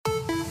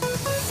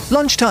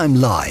Lunchtime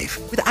Live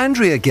with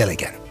Andrea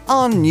Gilligan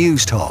on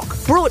News Talk.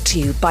 Brought to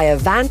you by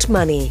Avant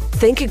Money.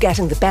 Think you're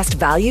getting the best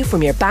value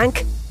from your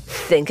bank?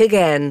 Think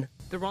again.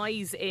 The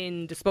rise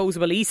in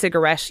disposable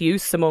e-cigarette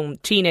use among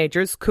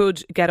teenagers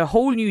could get a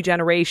whole new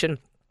generation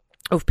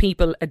of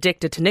people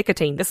addicted to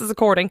nicotine. This is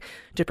according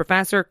to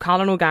Professor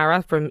Colin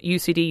O'Gara from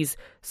UCD's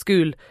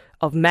School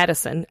of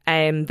Medicine.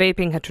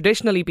 Vaping had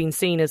traditionally been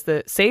seen as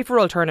the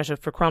safer alternative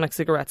for chronic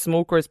cigarette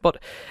smokers, but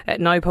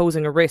now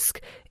posing a risk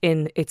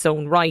in its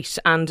own right.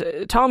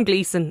 And Tom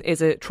Gleeson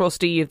is a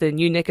trustee of the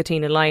New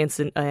Nicotine Alliance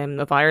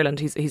of Ireland.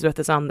 He's with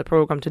us on the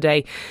programme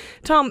today.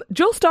 Tom,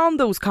 just on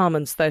those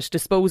comments that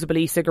disposable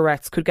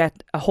e-cigarettes could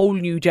get a whole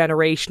new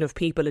generation of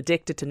people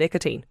addicted to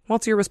nicotine,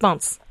 what's your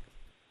response?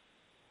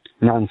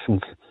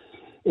 Nonsense.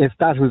 If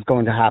that was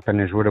going to happen,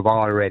 it would have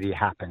already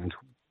happened.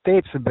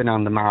 Vapes have been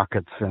on the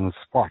market since,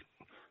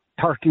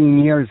 13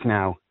 years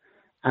now,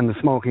 and the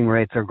smoking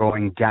rates are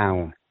going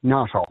down,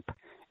 not up.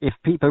 If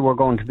people were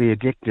going to be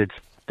addicted,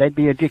 they'd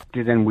be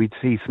addicted and we'd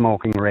see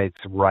smoking rates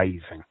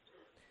rising.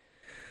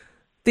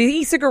 The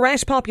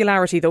e-cigarette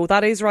popularity, though,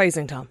 that is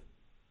rising, Tom.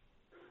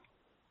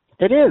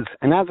 It is,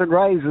 and as it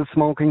rises,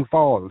 smoking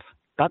falls.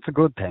 That's a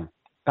good thing.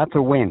 That's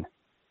a win.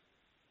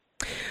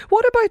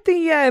 What about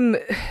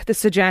the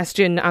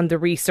suggestion and the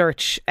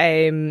research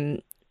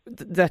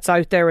that's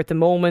out there at the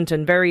moment,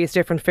 and various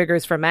different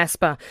figures from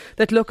ESPA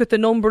that look at the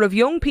number of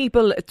young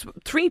people?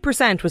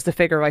 3% was the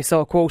figure I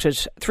saw quoted.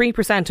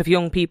 3% of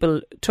young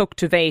people took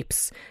to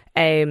vapes,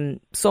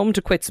 some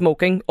to quit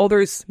smoking,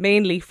 others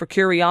mainly for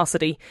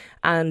curiosity,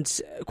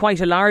 and quite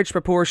a large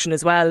proportion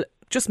as well,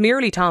 just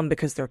merely, Tom,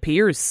 because their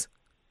peers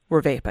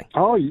were vaping.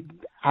 Oh,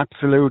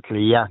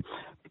 absolutely, yeah.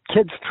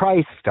 Kids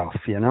try stuff,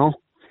 you know.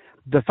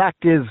 The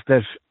fact is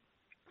that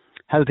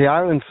Healthy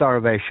Ireland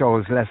survey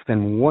shows less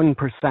than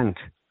 1%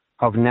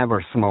 of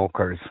never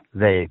smokers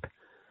vape.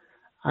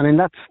 I mean,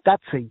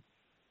 that's a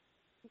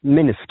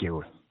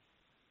minuscule.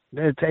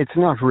 It's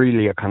not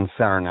really a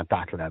concern at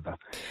that level.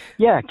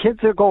 Yeah, kids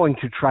are going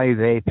to try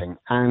vaping,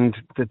 and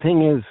the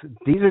thing is,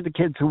 these are the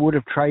kids who would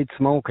have tried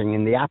smoking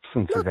in the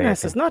absence of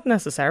vaping. Not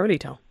necessarily,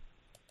 Tom.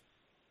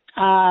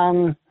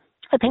 I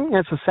think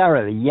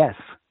necessarily, yes.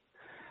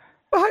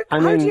 Well, how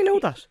do you know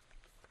that?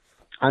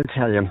 I'll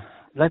tell you.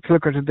 Let's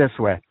look at it this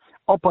way.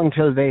 Up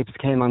until vapes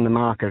came on the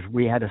market,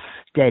 we had a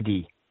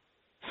steady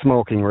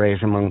smoking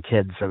rate among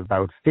kids of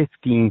about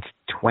 15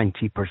 to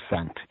 20%.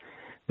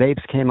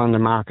 Vapes came on the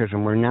market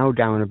and we're now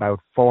down about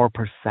 4%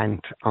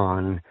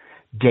 on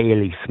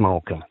daily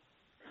smoking.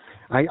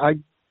 I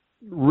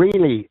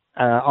really,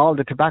 all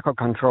the tobacco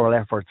control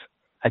efforts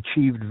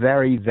achieved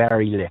very,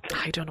 very little.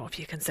 I don't know if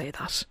you can say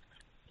that,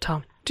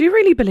 Tom. Do you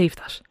really believe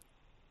that?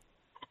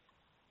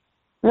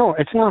 No,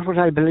 it's not what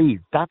I believe.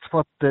 That's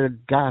what the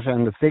data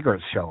and the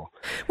figures show.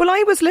 Well,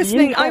 I was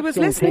listening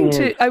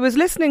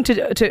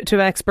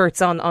to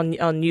experts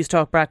on News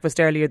Talk Breakfast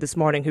earlier this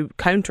morning who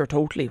counter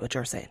totally what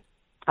you're saying.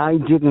 I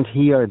didn't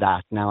hear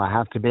that. Now, I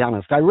have to be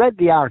honest. I read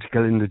the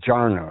article in the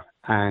journal,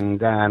 and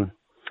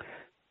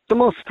the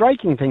most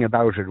striking thing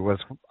about it was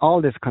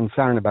all this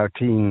concern about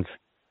teens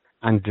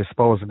and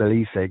disposable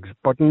e-cigs,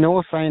 but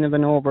no sign of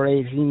an over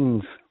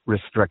 18s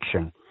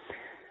restriction.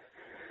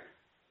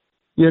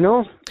 You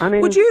know, I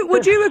mean, would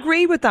you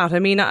agree with that? I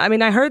mean,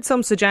 I heard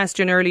some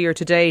suggestion earlier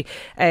today.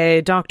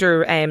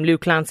 Dr.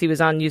 Luke Clancy was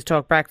on News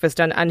Talk Breakfast,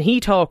 and he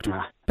talked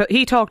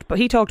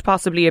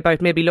possibly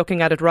about maybe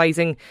looking at it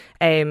rising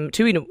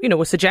to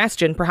a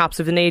suggestion perhaps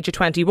of an age of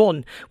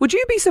 21. Would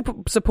you be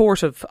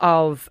supportive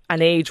of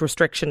an age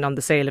restriction on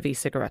the sale of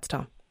e-cigarettes,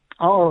 Tom?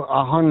 Oh,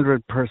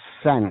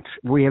 100%.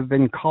 We have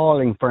been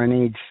calling for an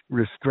age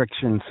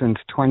restriction since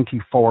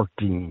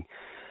 2014.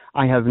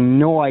 I have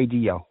no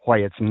idea why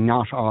it's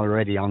not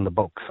already on the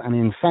books. I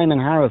mean, Simon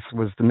Harris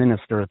was the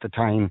minister at the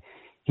time.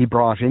 He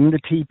brought in the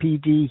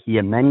TPD, he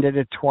amended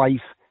it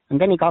twice,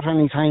 and then he got on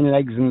his hind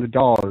legs in the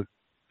Dáil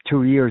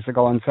 2 years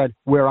ago and said,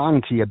 "We're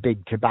on to you,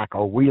 big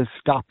tobacco. We'll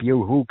stop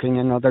you hooking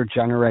another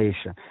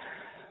generation."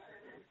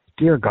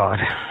 Dear God.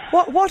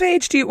 What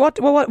age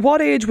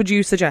what age would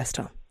you suggest,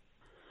 Tom?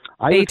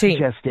 I would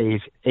suggest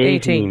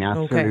 18.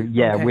 Absolutely. Okay.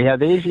 Yeah, okay. We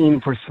have 18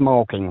 for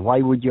smoking.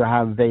 Why would you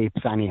have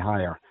vapes any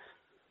higher?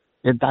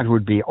 That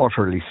would be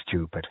utterly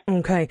stupid.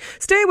 Okay.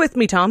 Stay with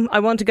me, Tom.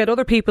 I want to get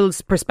other people's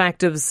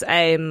perspectives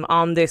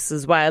on this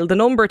as well. The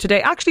number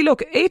today, actually,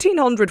 look,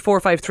 1800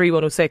 453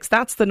 106,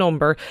 that's the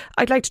number.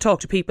 I'd like to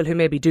talk to people who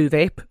maybe do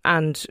vape,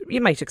 and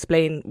you might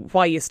explain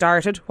why you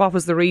started. What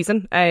was the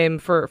reason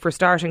for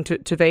starting to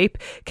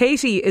vape?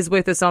 Katie is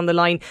with us on the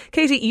line.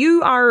 Katie,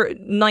 you are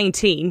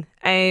 19.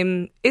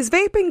 Is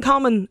vaping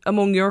common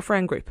among your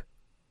friend group?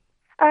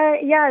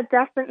 Yeah,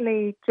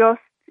 definitely.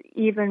 Just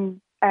even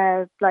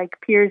like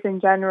peers in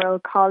general,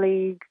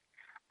 colleagues,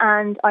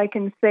 and I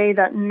can say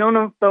that none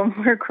of them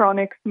were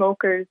chronic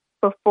smokers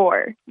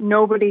before.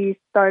 Nobody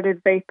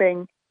started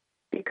vaping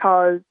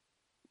because,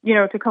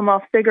 to come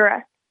off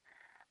cigarettes.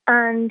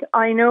 And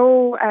I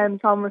know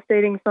Tom was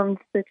stating some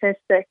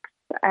statistics,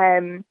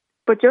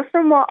 but just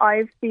from what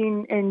I've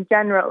seen in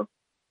general,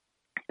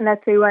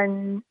 let's say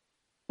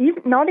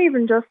not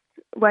even just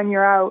when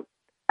you're out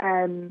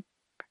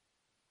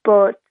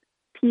But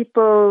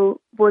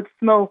people would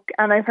smoke,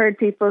 and I've heard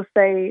people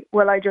say,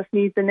 well, I just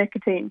need the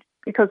nicotine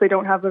because they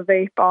don't have a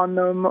vape on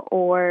them,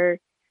 or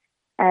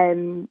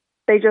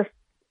they just,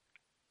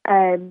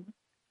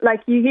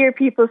 like you hear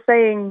people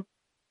saying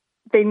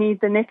they need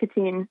the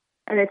nicotine,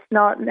 and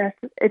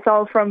it's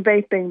all from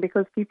vaping,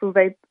 because people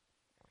vape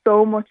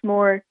so much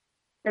more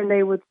than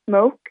they would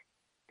smoke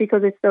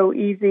because it's so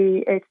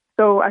easy, it's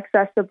so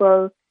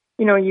accessible.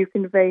 You know, you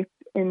can vape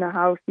in the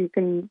house, you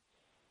can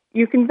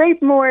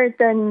vape more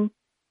than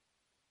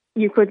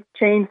you could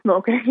chain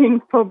smoke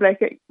in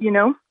public, you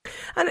know.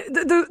 And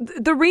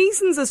the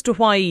reasons as to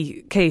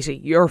why,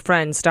 Katie, your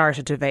friend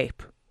started to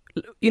vape,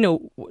 you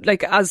know,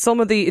 like as some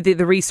of the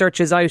research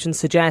is out and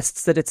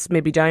suggests that it's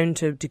maybe down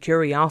to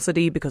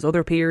curiosity because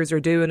other peers are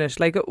doing it.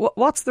 Like,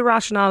 what's the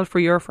rationale for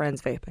your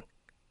friends vaping?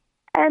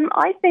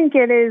 I think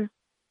it is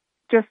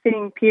just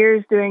seeing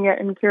peers doing it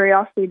and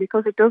curiosity,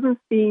 because it doesn't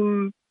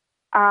seem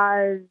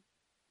as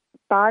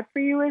bad for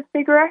you as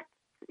cigarettes.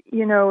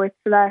 You know, it's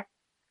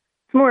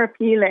more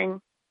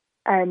appealing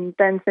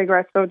than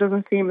cigarettes, so it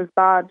doesn't seem as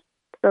bad.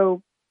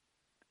 So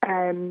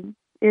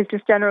it's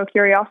just general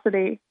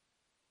curiosity.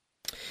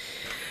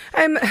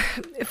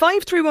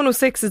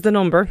 53106 is the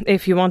number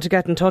if you want to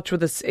get in touch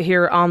with us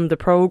here on the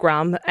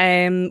programme.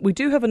 We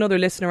do have another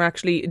listener,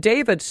 actually.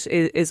 David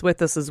is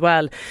with us as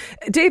well.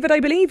 David, I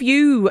believe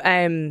you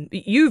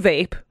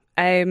vape.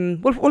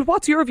 Well,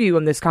 what's your view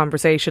on this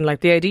conversation?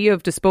 Like the idea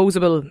of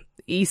disposable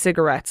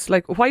e-cigarettes.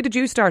 Like, why did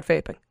you start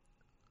vaping?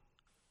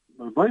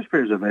 Well, my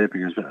experience of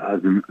vaping has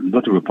been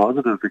nothing but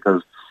positive,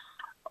 because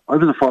I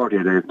was a 20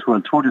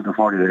 to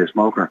 40 day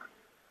smoker,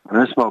 and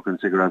I was smoking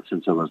cigarettes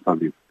since I was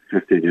probably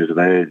 15 years of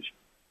age.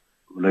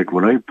 Like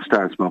when I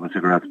started smoking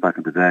cigarettes back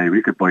in the day,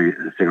 we could buy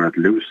a cigarette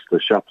loose. The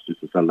shops used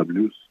to sell them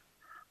loose.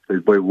 So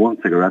you'd buy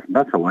one cigarette, and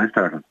that's how I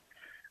started.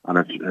 And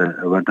I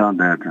went down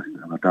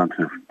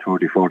to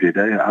 30, 40 a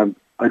day, and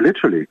I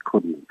literally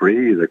couldn't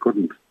breathe. I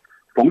couldn't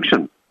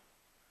function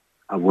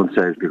at one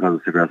stage because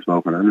of cigarette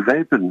smoking. And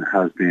vaping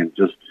has been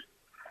just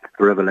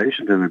a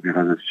revelation to me,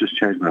 because it's just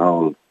changed my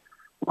whole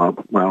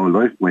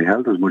life. My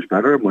health is much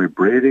better. My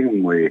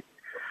breathing, my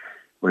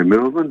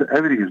movement,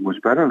 everything is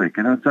much better. Like,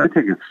 you know, so I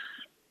think it's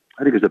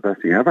the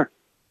best thing ever.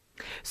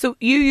 So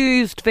you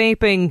used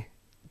vaping,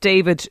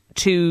 David,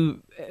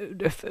 to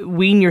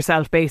wean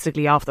yourself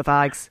basically off the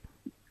fags?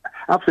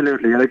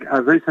 Absolutely. Like,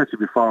 as I said to you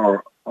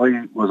before,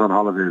 I was on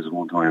holidays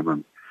one time,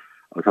 and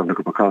I was having a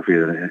cup of coffee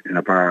in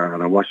a bar,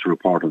 and I watched a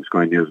report on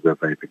Sky News about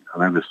vaping,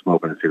 and I was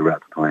smoking a cigarette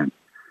at the time.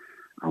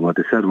 And what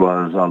they said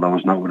was, although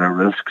it's not without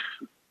risks,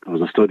 there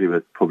was a study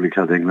with Public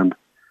Health England,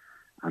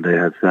 and they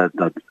had said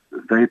that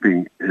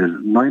vaping is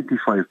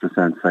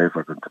 95%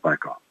 safer than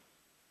tobacco.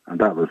 And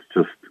that was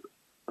the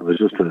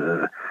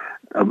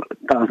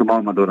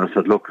moment when I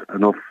said, look,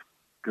 enough,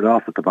 get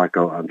off the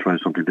tobacco and try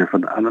something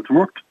different. And it's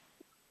worked.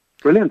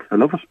 Brilliant. I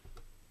love it.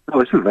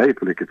 No, I still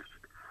vape. Like,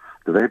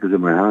 the vape is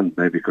in my hand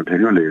maybe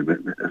continually.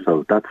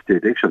 So that's the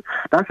addiction.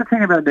 That's the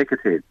thing about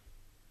nicotine.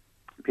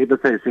 People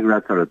say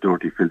cigarettes are a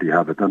dirty, filthy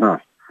habit. They're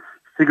not.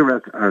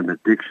 Cigarettes are an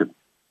addiction.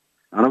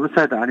 And I would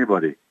say to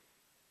anybody,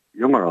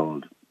 young or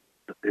old,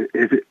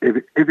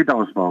 if you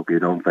don't smoke, you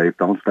don't vape,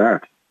 don't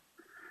start.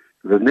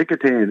 Because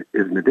nicotine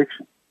is an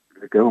addiction.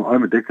 Like, oh,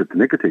 I'm addicted to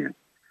nicotine.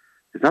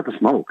 It's not the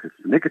smoke, it's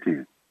the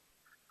nicotine.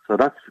 So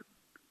that's,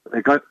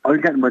 like,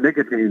 I'm getting my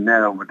nicotine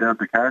now without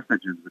the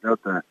carcinogens,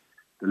 without the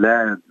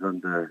leads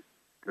and the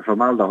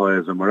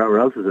formaldehydes and whatever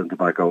else is in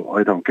tobacco.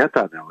 I don't get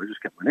that now. I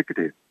just get my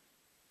nicotine.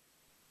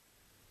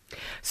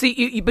 So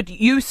but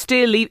you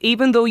still,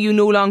 even though you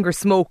no longer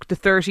smoke the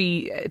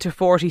 30 to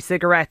 40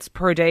 cigarettes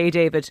per day,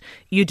 David,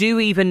 you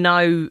do even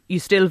now, you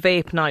still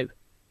vape now?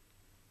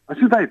 I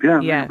still vape,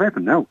 yeah. I'm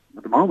vaping now,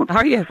 at the moment.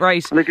 Are you?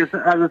 Right. Like, as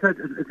I said,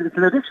 it's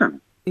an addiction.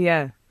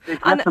 Yeah.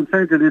 That's what I'm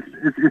saying, that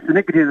it's a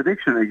nicotine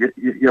addiction.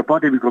 Your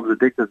body becomes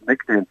addicted to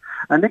nicotine.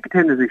 And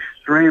nicotine is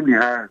extremely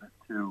hard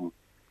to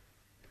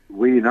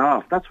wean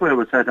off. That's why I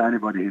would say to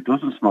anybody who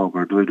doesn't smoke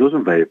or who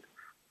doesn't vape,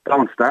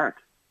 don't start.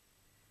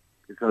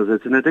 Because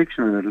it's an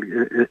addiction, and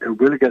it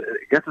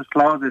gets its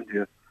claws into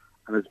you,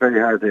 and it's very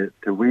hard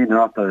to wean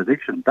off that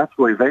addiction. That's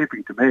why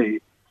vaping, to me,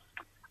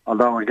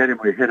 although I'm getting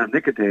my hit of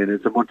nicotine,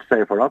 is a much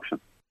safer option.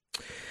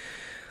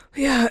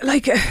 Yeah,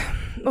 like,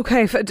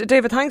 okay,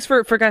 David, thanks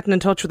for getting in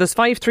touch with us.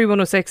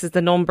 53106 is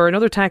the number.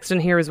 Another text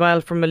in here as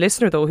well from a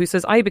listener, though, who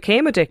says, I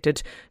became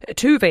addicted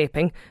to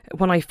vaping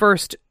when I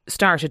first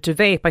started to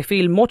vape. I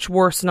feel much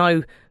worse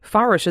now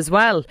for it as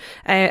well.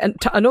 And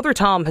another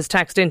Tom has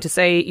texted in to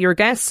say, your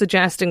guest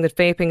suggesting that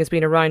vaping has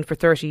been around for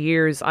 30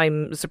 years.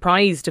 I'm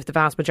surprised if the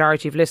vast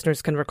majority of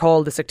listeners can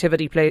recall this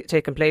activity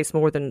taking place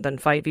more than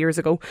 5 years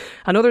ago.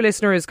 Another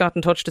listener has got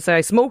in touch to say,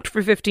 I smoked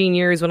for 15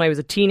 years when I was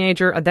a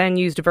teenager and then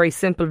used a very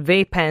simple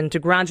vape pen to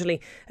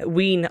gradually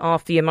wean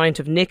off the amount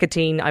of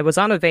nicotine. I was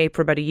on a vape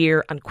for about a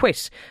year and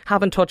quit.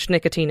 Haven't touched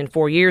nicotine in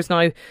 4 years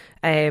now.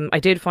 I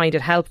did find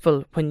it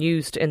helpful when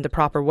used in the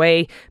proper safer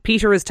way.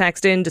 Peter has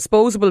texted in,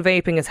 disposable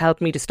vaping has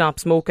helped me to stop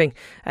smoking.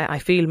 I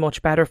feel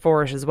much better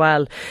for it as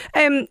well.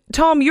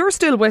 Tom, you're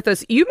still with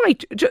us. You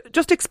might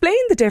just explain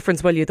the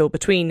difference, will you, though,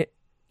 between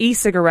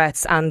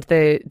e-cigarettes and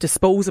the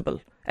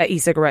disposable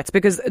e-cigarettes,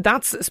 because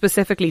that's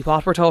specifically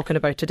what we're talking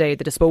about today,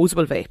 the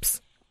disposable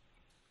vapes.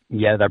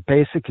 Yeah, they're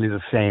basically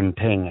the same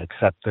thing,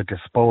 except the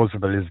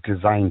disposable is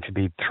designed to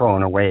be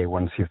thrown away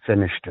once you've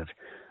finished it,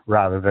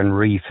 rather than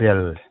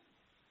refilled.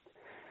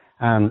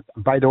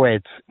 By the way,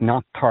 it's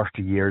not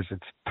 30 years,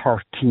 it's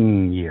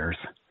 13 years,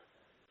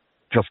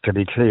 just to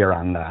be clear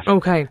on that.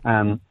 Okay.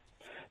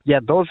 Yeah,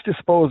 those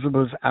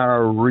disposables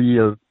are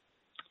real,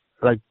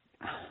 like,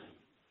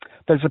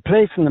 there's a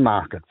place in the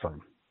market for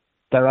them.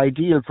 They're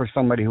ideal for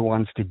somebody who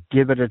wants to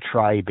give it a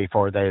try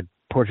before they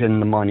put in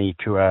the money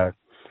to a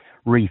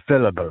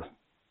refillable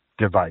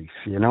device,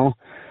 you know.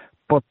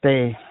 But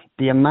the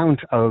amount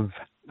of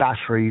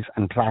batteries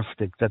and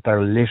plastic that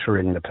they're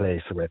littering the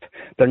place with,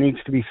 there needs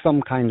to be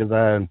some kind of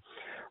a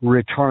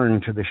return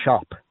to the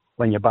shop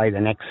when you buy the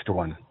next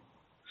one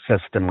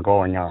system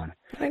going on.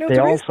 I know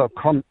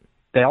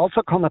they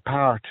also come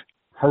apart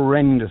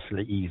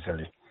horrendously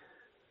easily.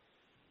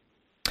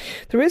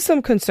 There is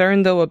some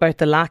concern, though, about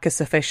the lack of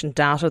sufficient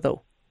data,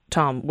 though,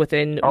 Tom,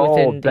 within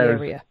the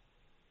area.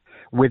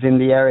 Within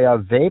the area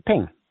of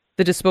vaping?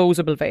 The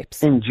disposable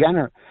vapes. In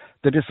general,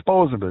 the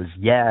disposables,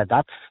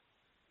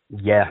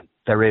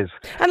 there is.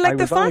 And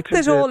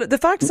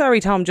like sorry,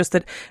 Tom, just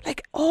that,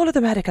 like, all of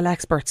the medical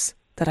experts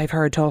that I've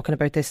heard talking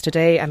about this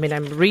today, I mean,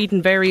 I'm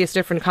reading various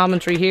different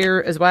commentary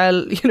here as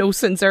well, you know,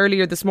 since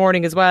earlier this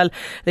morning as well.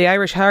 The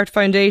Irish Heart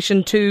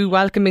Foundation too,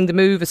 welcoming the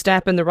move, a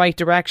step in the right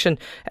direction.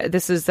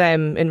 This is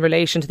in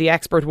relation to the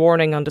expert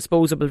warning on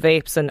disposable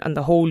vapes and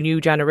the whole new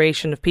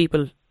generation of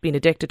people being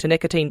addicted to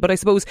nicotine. But I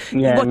suppose...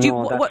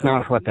 that's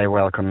not what they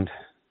welcomed.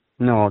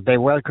 No, they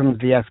welcomed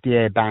the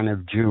FDA ban of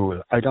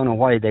Juul. I don't know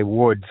why they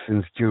would,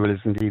 since Juul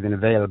isn't even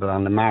available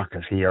on the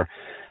market here.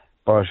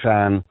 But,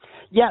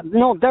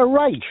 they're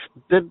right.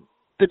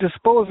 The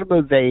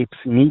disposable vapes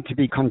need to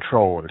be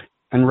controlled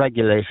and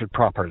regulated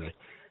properly.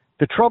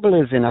 The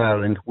trouble is, in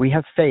Ireland, we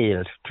have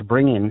failed to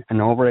bring in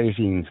an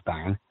over-18s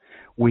ban.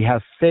 We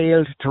have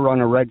failed to run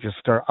a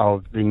register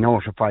of the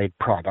notified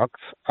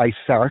products. I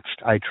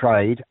searched, I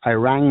tried, I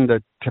rang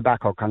the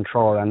Tobacco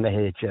Control and the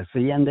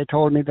HSE, and they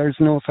told me there's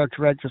no such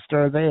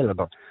register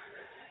available.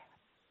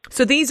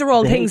 So these are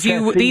all things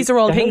you would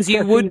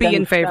be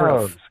in favour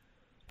of.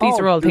 These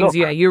are all things,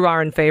 you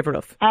are in favour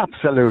of.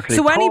 Absolutely.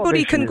 So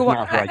anybody can go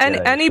out.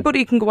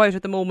 Anybody can go out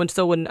at the moment,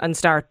 and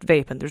start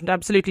vaping. There's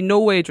absolutely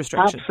no age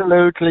restriction.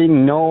 Absolutely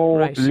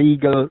no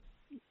legal.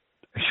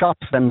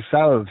 Shops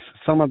themselves,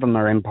 some of them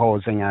are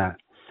imposing a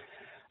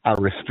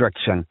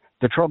restriction.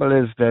 The trouble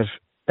is that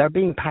they're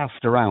being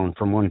passed around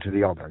from one to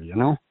the other, you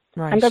know.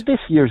 Right. And they're this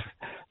year's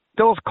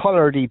those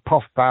coloured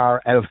Puff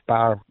Bar, Elf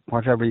Bar,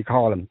 whatever you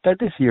call them. They're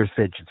this year's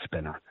fidget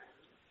spinner.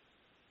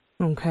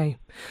 Okay.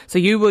 So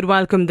you would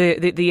welcome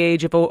the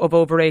age of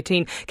over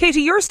 18.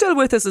 Katie, you're still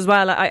with us as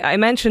well. I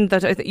mentioned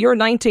that you're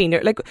 19.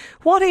 Like,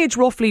 what age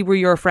roughly were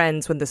your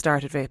friends when they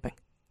started vaping?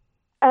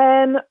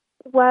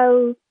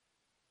 Well,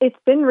 it's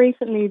been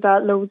recently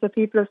that loads of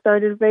people have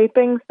started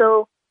vaping.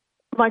 So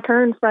my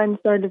current friends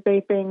started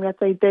vaping, let's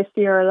say this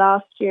year or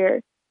last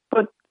year.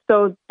 But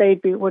so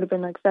would have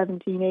been like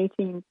 17,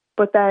 18.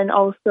 But then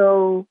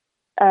also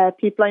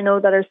people I know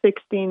that are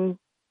 16,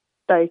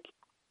 like,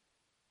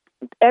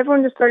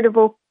 everyone just started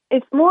vaping.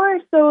 It's more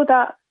so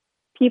that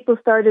people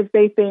started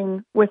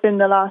vaping within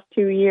the last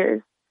 2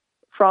 years,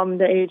 from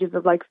the ages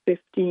of like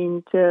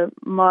 15 to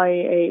my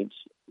age.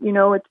 You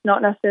know, it's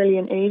not necessarily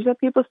an age that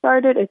people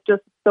started. It's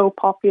just so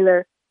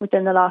popular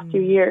within the last 2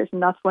 years,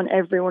 and that's when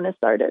everyone has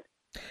started.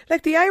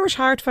 Like the Irish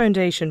Heart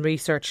Foundation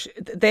research,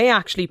 they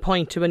actually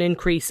point to an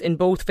increase in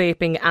both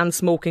vaping and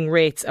smoking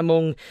rates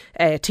among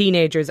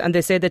teenagers, and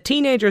they say that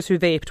teenagers who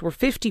vaped were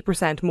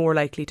 50% more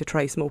likely to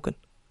try smoking.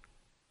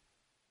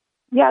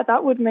 Yeah,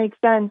 that would make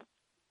sense,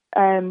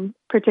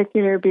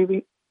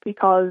 particularly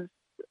because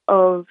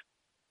of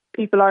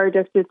people are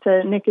addicted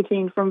to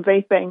nicotine from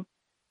vaping.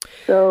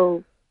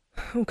 So...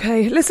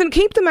 Okay, listen,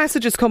 keep the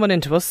messages coming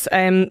into us.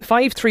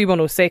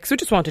 53106. We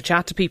just want to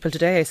chat to people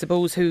today, I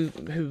suppose, who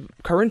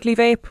currently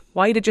vape.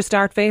 Why did you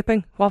start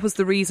vaping? What was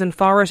the reason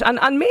for it?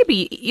 And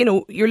maybe, you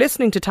know, you're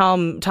listening to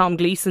Tom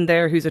Gleeson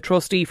there, who's a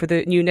trustee for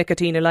the New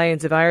Nicotine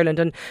Alliance of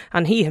Ireland,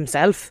 and he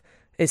himself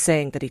is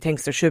saying that he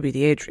thinks there should be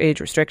the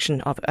age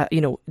restriction of,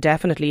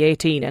 definitely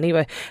 18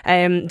 anyway.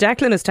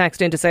 Declan has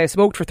texted in to say, I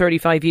smoked for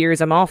 35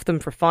 years. I'm off them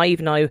for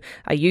 5 now.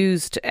 I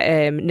used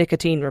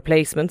nicotine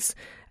replacements.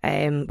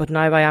 But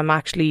now I am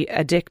actually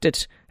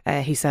addicted,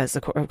 he says.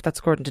 That's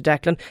according to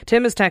Declan.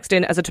 Tim has texted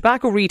in, as a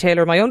tobacco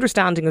retailer, my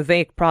understanding of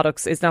vape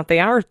products is that they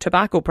are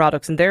tobacco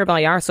products and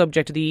thereby are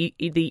subject to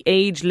the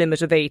age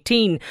limit of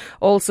 18.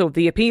 Also,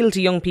 the appeal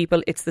to young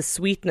people, it's the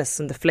sweetness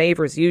and the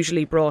flavours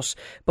usually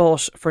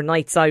bought for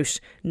nights out,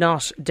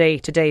 not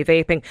day-to-day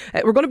vaping.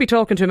 We're going to be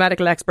talking to a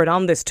medical expert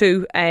on this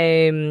too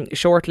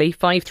shortly.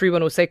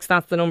 53106,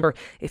 that's the number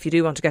if you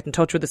do want to get in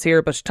touch with us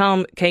here. But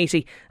Tom,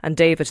 Katie and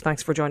David,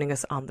 thanks for joining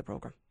us on the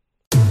programme.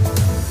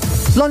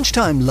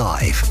 Lunchtime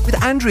Live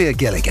with Andrea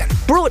Gilligan.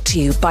 Brought to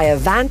you by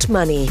Avant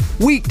Money.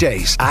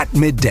 Weekdays at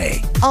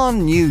midday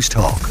on News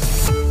Talk.